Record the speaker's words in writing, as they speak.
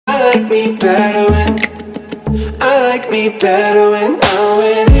like me better when I'm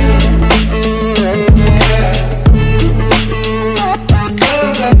with you.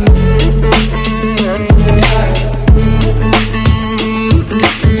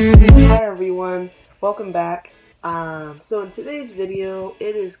 Hi everyone, welcome back. So in today's video,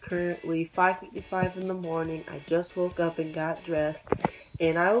 it is currently 5:55 in the morning. I just woke up and got dressed,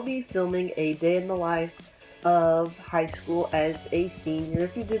 and I will be filming a day in the life of high school as a senior.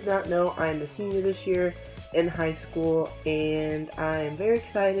 If you did not know, I'm a senior this year in high school, and I'm very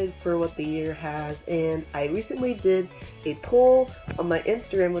excited for what the year has. And I recently did a poll on my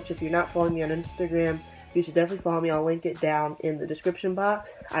Instagram, which if you're not following me on Instagram, you should definitely follow me. I'll link it down in the description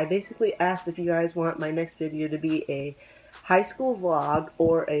box. I basically asked if you guys want my next video to be a high school vlog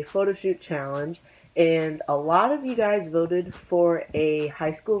or a photo shoot challenge, and a lot of you guys voted for a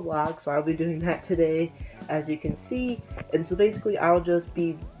high school vlog, so I'll be doing that today, as you can see. And so basically I'll just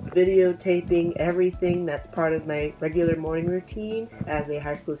be videotaping everything that's part of my regular morning routine as a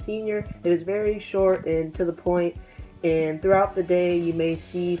high school senior. It is very short and to the point, and throughout the day you may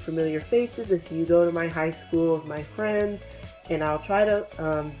see familiar faces if you go to my high school with my friends, and I'll try to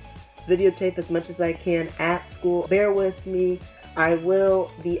videotape as much as I can at school. Bear with me. I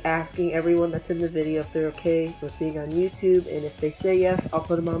will be asking everyone that's in the video if they're okay with being on YouTube, and if they say yes, I'll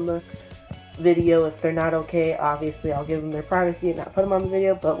put them on the video. If they're not okay, obviously I'll give them their privacy and not put them on the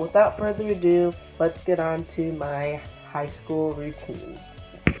video. But without further ado, let's get on to my high school routine.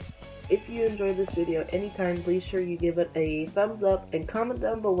 If you enjoyed this video anytime, please sure you give it a thumbs up and comment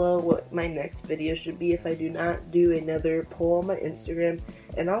down below what my next video should be if I do not do another poll on my Instagram.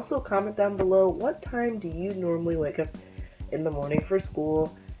 And also comment down below, what time do you normally wake up in the morning for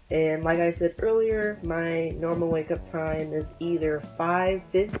school? And like I said earlier, my normal wake up time is either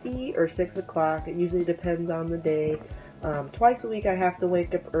 5:50 or 6 o'clock. It usually depends on the day. Twice a week I have to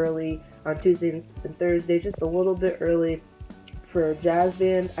wake up early on Tuesdays and Thursdays, just a little bit early. For jazz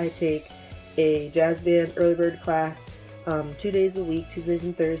band, I take a jazz band early bird class 2 days a week, Tuesdays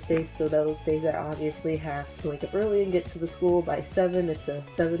and Thursdays, so those days I obviously have to wake up early and get to the school by 7. It's a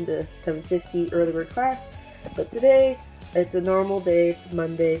 7 to 7:50 early bird class. But today, it's a normal day, it's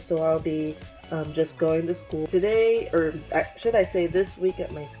Monday, so I'll be just going to school. Today, or should I say this week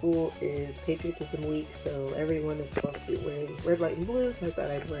at my school, is Patriotism Week, so everyone is supposed to be wearing red, white, and blue, so I thought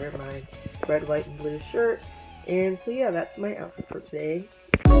I'd wear my red, white, and blue shirt. And so yeah, that's my outfit for today.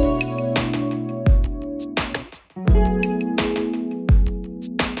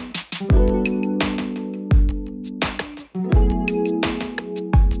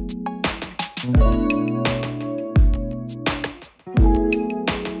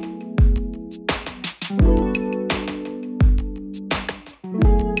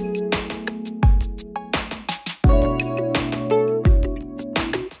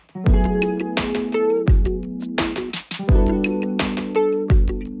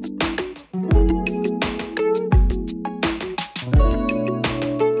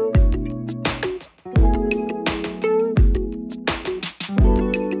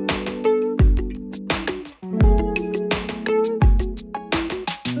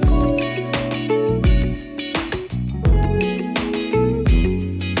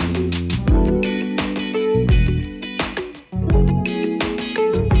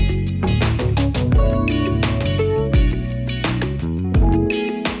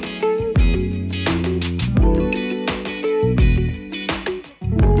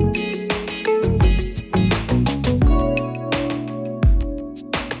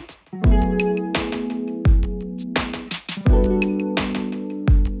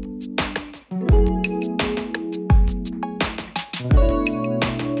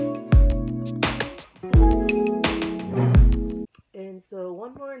 So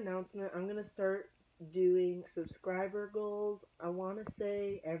one more announcement, I'm going to start doing subscriber goals, I want to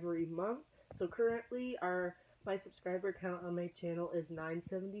say every month. So currently my subscriber count on my channel is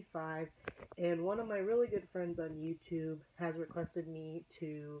 975, and one of my really good friends on YouTube has requested me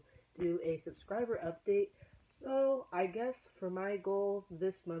to do a subscriber update. So I guess for my goal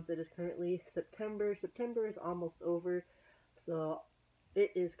this month, it is currently September. September is almost over, so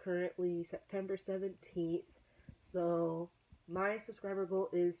it is currently September 17th. So my subscriber goal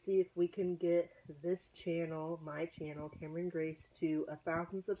is see if we can get this channel, my channel, Cameryn Grace, to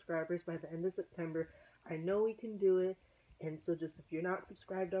 1,000 subscribers by the end of September. I know we can do it, and so just if you're not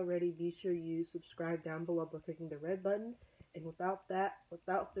subscribed already, be sure you subscribe down below by clicking the red button. And without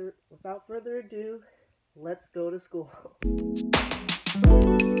further ado, let's go to school.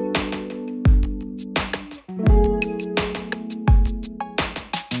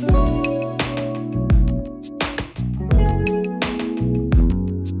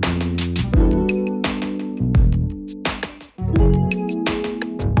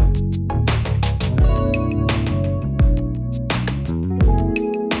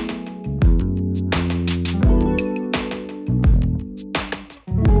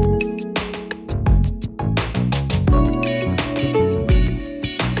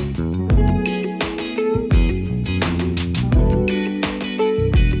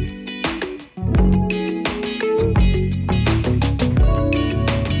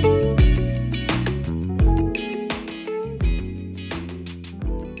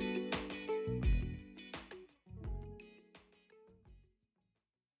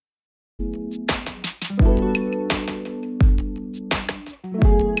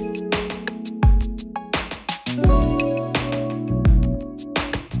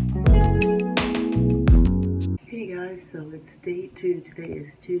 stay tuned. Today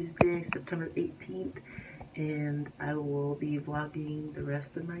is Tuesday, September 18th, and I will be vlogging the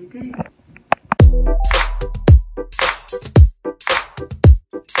rest of my day.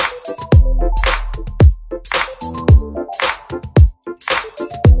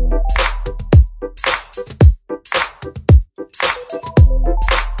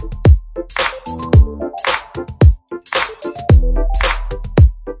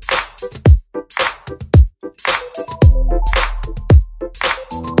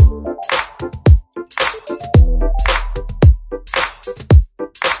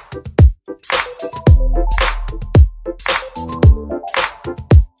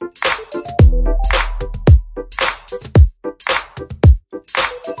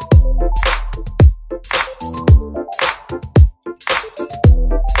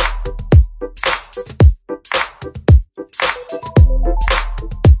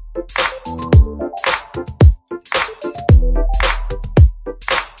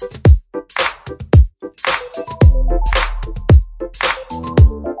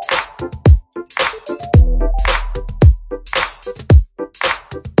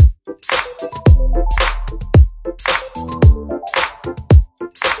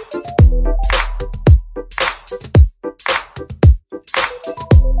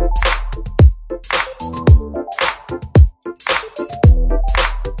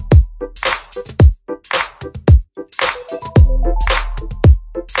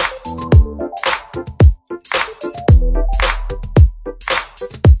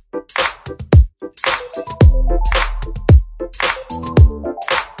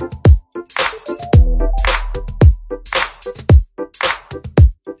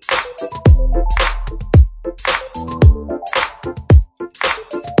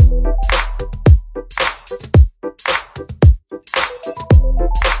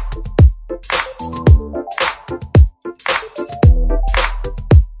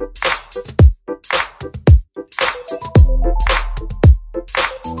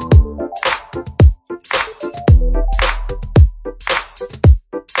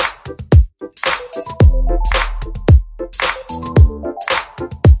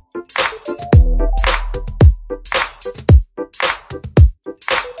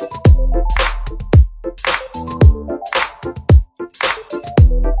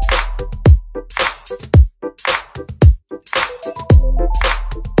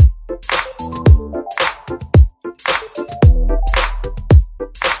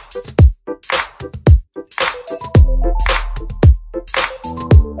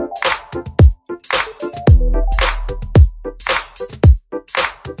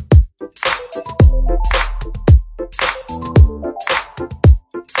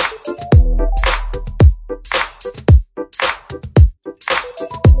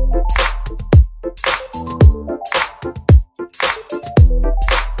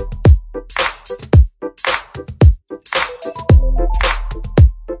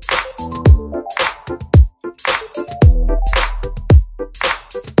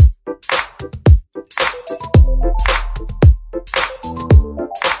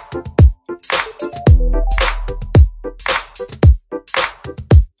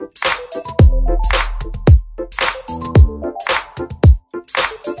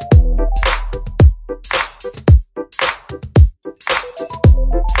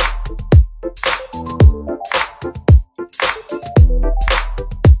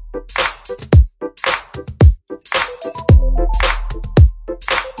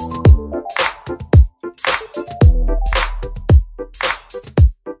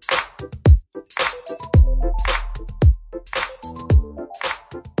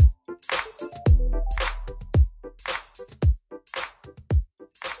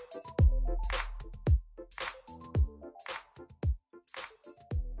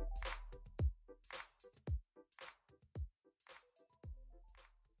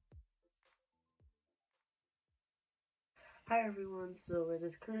 Hi everyone, so it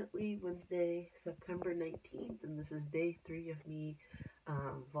is currently Wednesday, September 19th, and this is day 3 of me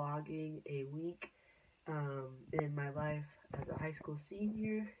vlogging a week in my life as a high school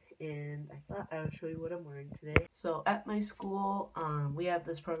senior, and I thought I would show you what I'm wearing today. So at my school, we have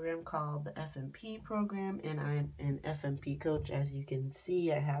this program called the FMP program, and I'm an FMP coach. As you can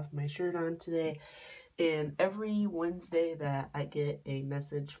see, I have my shirt on today, and every Wednesday that I get a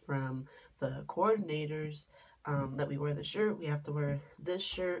message from the coordinators that we wear the shirt, we have to wear this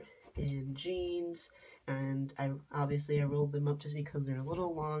shirt and jeans, and I rolled them up just because they're a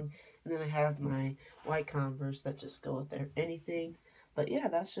little long, and then I have my white Converse that just go with anything. But yeah,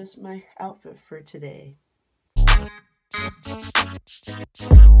 that's just my outfit for today.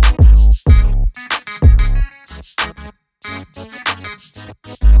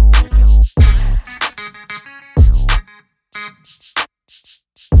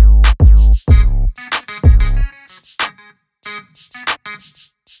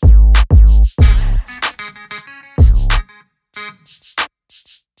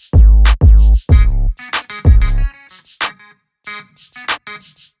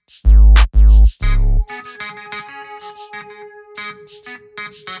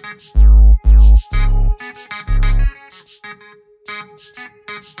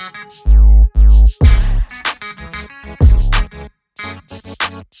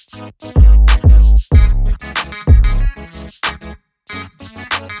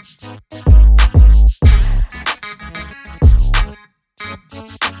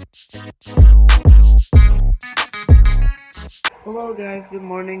 Hello guys, good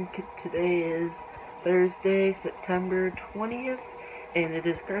morning. Today is Thursday, September 20th, and it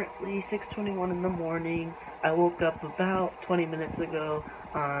is currently 6:21 in the morning. I woke up about 20 minutes ago.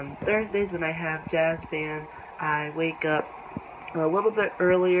 On Thursdays when I have jazz band, I wake up a little bit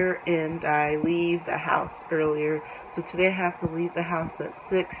earlier and I leave the house earlier. So today I have to leave the house at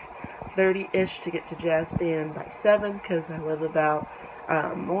 6:30-ish to get to jazz band by 7 because I live about,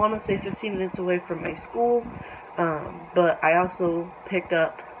 I want to say 15 minutes away from my school. But I also pick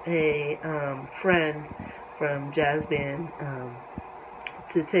up a friend from jazz band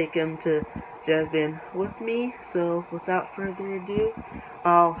to take him to jazz band with me. So without further ado,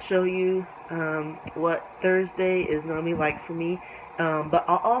 I'll show you what Thursday is normally like for me. But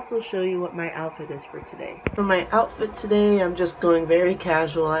I'll also show you what my outfit is for today. For my outfit today, I'm just going very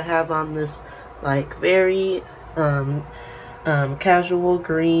casual. I have on this like very casual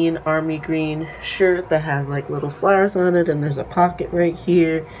green, army green shirt that has like little flowers on it, and there's a pocket right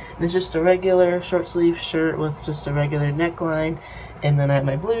here. And it's just a regular short sleeve shirt with just a regular neckline, and then I have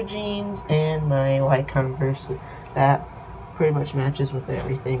my blue jeans and my white Converse that pretty much matches with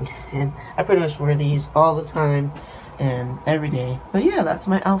everything, and I pretty much wear these all the time and every day. But yeah, that's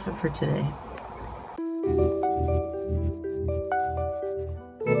my outfit for today.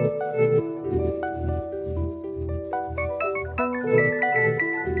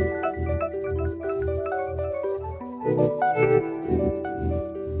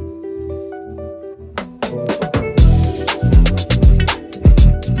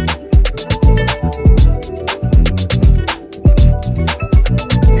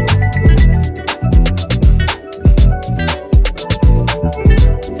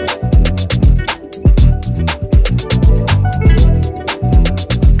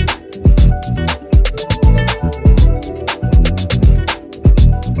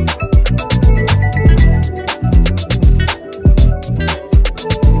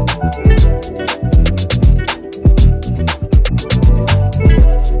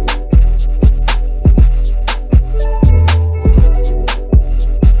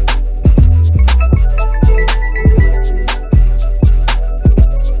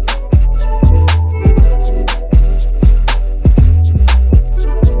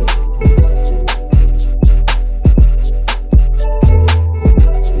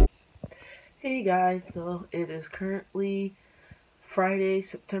 Hey guys, so it is currently Friday,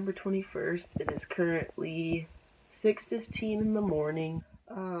 September 21st. It is currently 6:15 in the morning.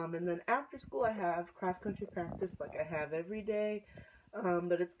 And then after school I have cross-country practice like I have every day.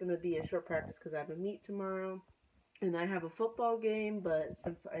 But it's going to be a short practice because I have a meet tomorrow. And I have a football game, but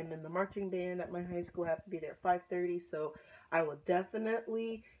since I'm in the marching band at my high school, I have to be there at 5:30. So I will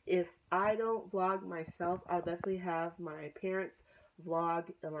definitely, if I don't vlog myself, I'll definitely have my parents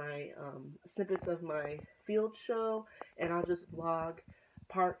vlog my snippets of my field show, and I'll just vlog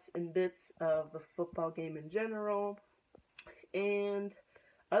parts and bits of the football game in general. And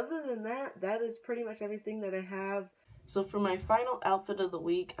other than that, that is pretty much everything that I have. So for my final outfit of the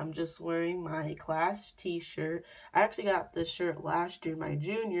week, I'm just wearing my class t-shirt. I actually got this shirt last year, my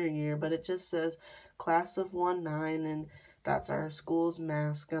junior year, but it just says class of 19, and that's our school's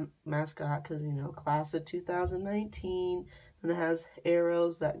mascot because, you know, class of 2019. And it has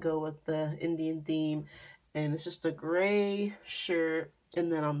arrows that go with the Indian theme, and it's just a gray shirt.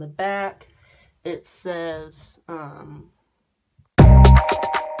 And then on the back it says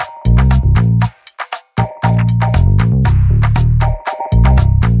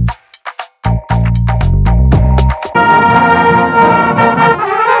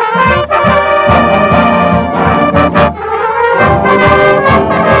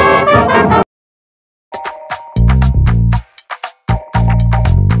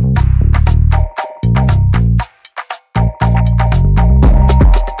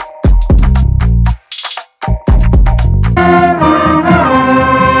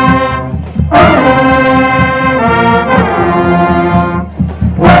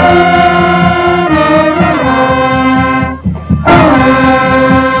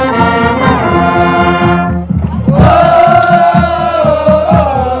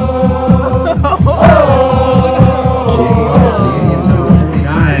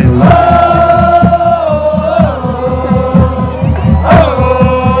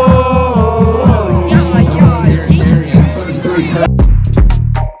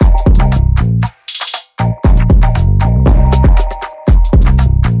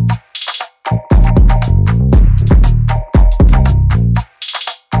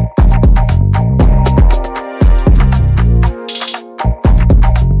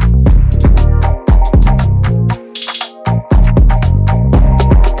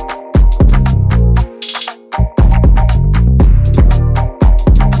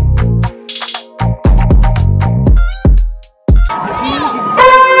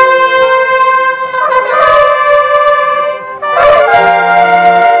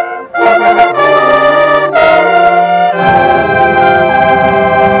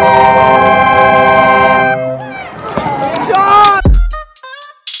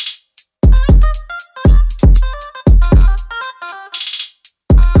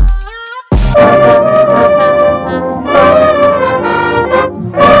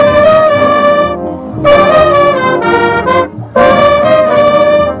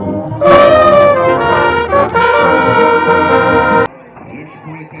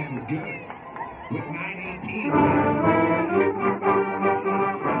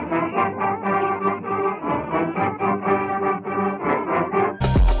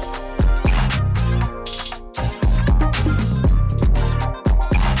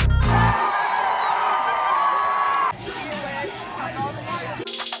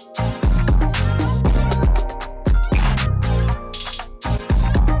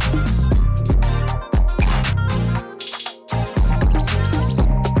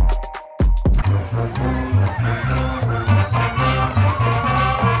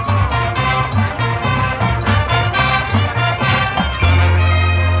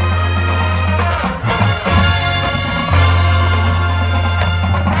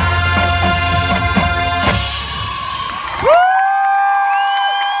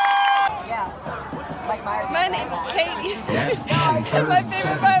And my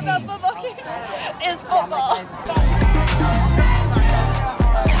favorite part about football games is football.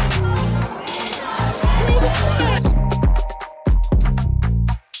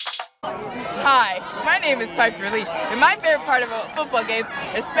 Hi, my name is Piper Lee, and my favorite part about football games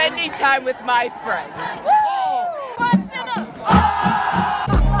is spending time with my friends. Woo! Come on, stand up!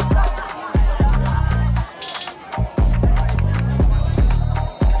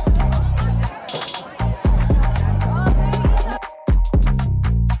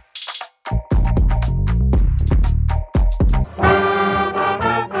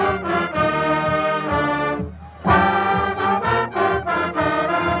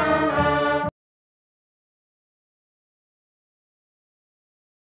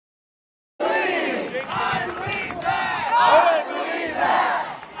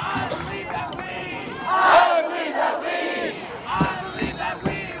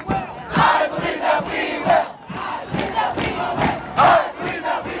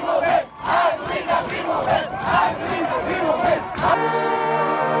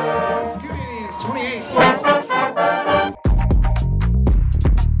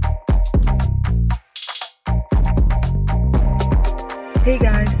 Hey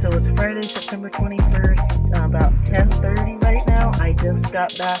guys, so it's Friday, September 21st. It's about 10:30 right now. I just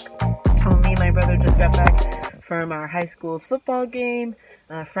got back. Me and my brother just got back from our high school's football game.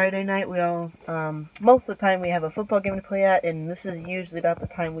 Friday night, we all, most of the time we have a football game to play at, and this is usually about the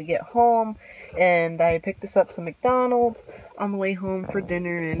time we get home. And I picked us up some McDonald's on the way home for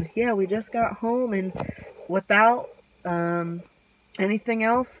dinner, and yeah, we just got home, and without, anything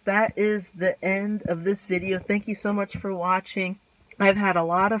else, that is the end of this video. Thank you so much for watching. I've had a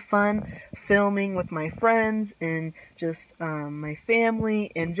lot of fun filming with my friends and just my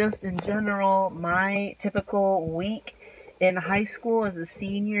family and just in general my typical week in high school as a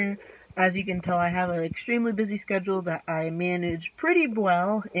senior. As you can tell, I have an extremely busy schedule that I manage pretty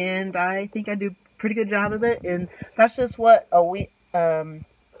well, and I think I do a pretty good job of it, and that's just what a week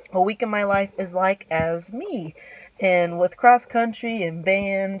in my life is like as me. And with cross country and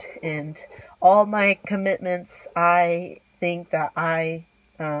band and all my commitments, I think that I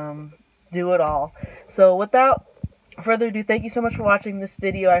do it all. So without further ado, thank you so much for watching this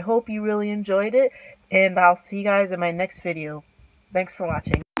video. I hope you really enjoyed it, and I'll see you guys in my next video. Thanks for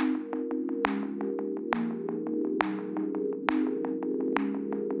watching.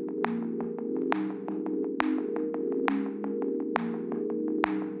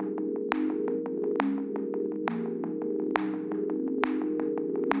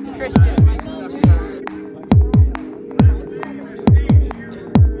 Christian.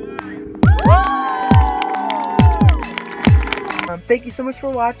 Thank you so much for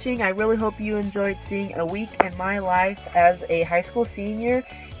watching. I really hope you enjoyed seeing a week in my life as a high school senior,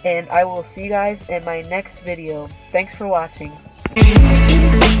 and I will see you guys in my next video. Thanks for watching.